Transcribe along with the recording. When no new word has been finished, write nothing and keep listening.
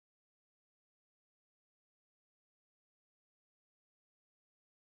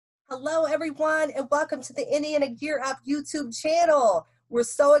Hello, everyone, and welcome to the Indiana Gear Up YouTube channel. We're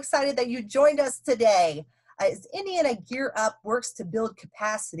so excited that you joined us today. As Indiana Gear Up works to build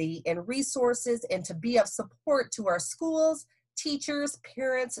capacity and resources and to be of support to our schools, teachers,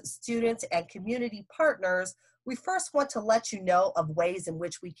 parents, students, and community partners, we first want to let you know of ways in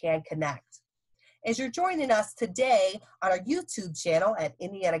which we can connect. As you're joining us today on our YouTube channel at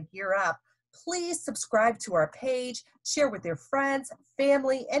Indiana Gear Up, please subscribe to our page, share with your friends,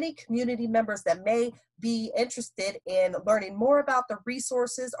 family, any community members that may be interested in learning more about the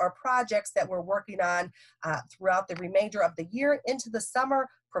resources or projects that we're working on throughout the remainder of the year into the summer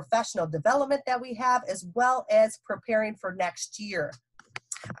professional development that we have, as well as preparing for next year.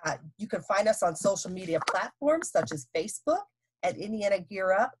 You can find us on social media platforms such as Facebook at Indiana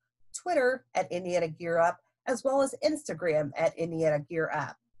Gear Up, Twitter at Indiana Gear Up, as well as Instagram at Indiana Gear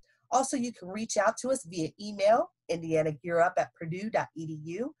Up. Also, you can reach out to us via email,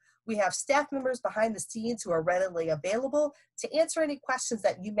 indianagearup@purdue.edu. We have staff members behind the scenes who are readily available to answer any questions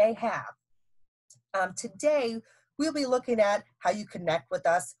that you may have. Today, we'll be looking at how you connect with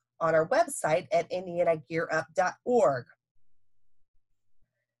us on our website at indianagearup.org.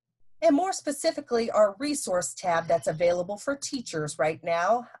 And more specifically, our resource tab that's available for teachers right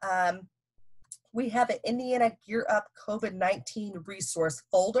now. We have an Indiana Gear Up COVID-19 resource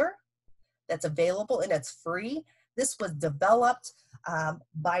folder that's available and it's free. This was developed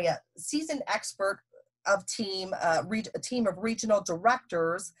by a seasoned expert of team, a team of regional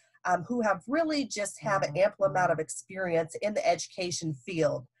directors who have really just have an ample amount of experience in the education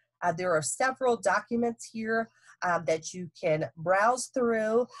field. There are several documents here that you can browse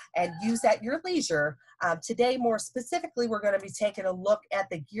through and use at your leisure. Today, more specifically, we're going to be taking a look at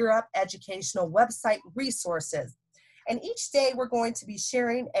the Gear Up educational website resources. And each day, we're going to be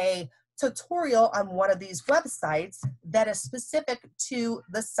sharing a tutorial on one of these websites that is specific to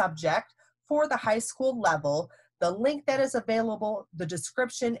the subject for the high school level, the link that is available, the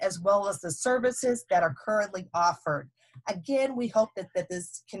description, as well as the services that are currently offered. Again, we hope that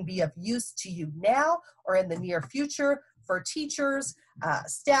this can be of use to you now or in the near future for teachers,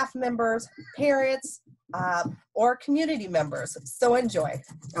 staff members, parents, or community members. So enjoy.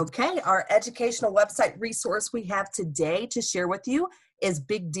 Okay, our educational website resource we have today to share with you is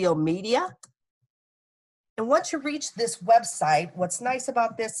Big Deal Media. And once you reach this website, what's nice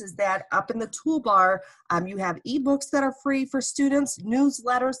about this is that up in the toolbar, you have ebooks that are free for students,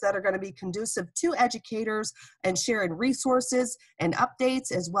 newsletters that are going to be conducive to educators and sharing resources and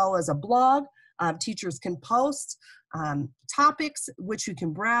updates, as well as a blog. Teachers can post topics which you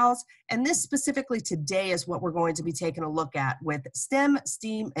can browse. And this specifically today is what we're going to be taking a look at with STEM,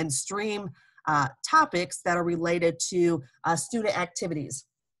 STEAM, and STREAM topics that are related to student activities.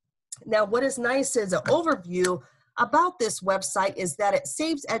 Now, what is nice as an overview about this website is that it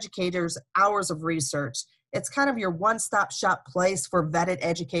saves educators hours of research. It's kind of your one-stop shop place for vetted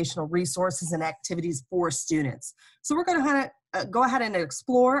educational resources and activities for students. So we're going to go ahead and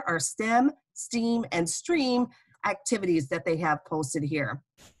explore our STEM, STEAM, and STREAM activities that they have posted here.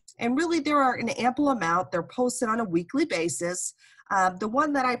 And really, there are an ample amount. They're posted on a weekly basis. The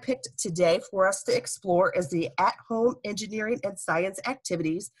one that I picked today for us to explore is the at-home engineering and science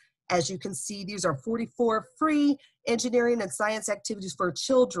activities. As you can see, these are 44 free engineering and science activities for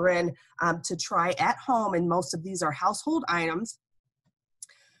children to try at home, and most of these are household items.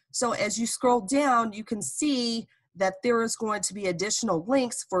 So as you scroll down, you can see that there is going to be additional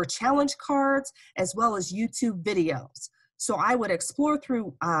links for challenge cards as well as YouTube videos. So I would explore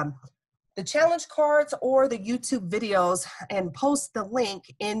through the challenge cards or the YouTube videos and post the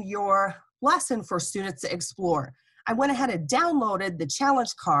link in your lesson for students to explore. I went ahead and downloaded the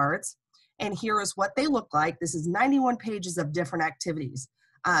challenge cards, and here is what they look like. This is 91 pages of different activities.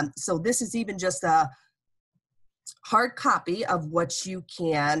 So this is even just a hard copy of what you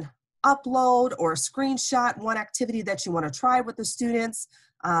can upload or screenshot. One activity that you want to try with the students,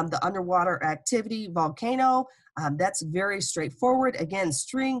 the underwater activity, volcano, that's very straightforward. Again,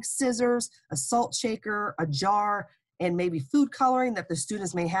 string, scissors, a salt shaker, a jar, and maybe food coloring that the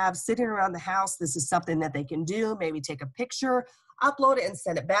students may have sitting around the house. This is something that they can do, maybe take a picture, upload it, and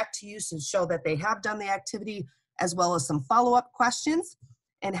send it back to you to show that they have done the activity, as well as some follow-up questions.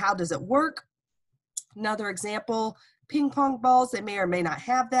 And how does it work? Another example, ping pong balls, they may or may not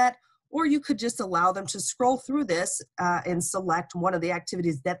have that, or you could just allow them to scroll through this and select one of the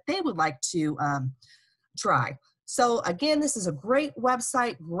activities that they would like to try. So again, this is a great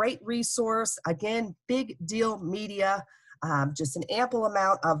website, great resource. Again, Big Deal Media, just an ample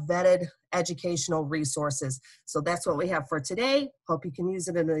amount of vetted educational resources. So that's what we have for today. Hope you can use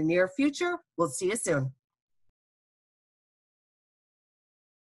it in the near future. We'll see you soon.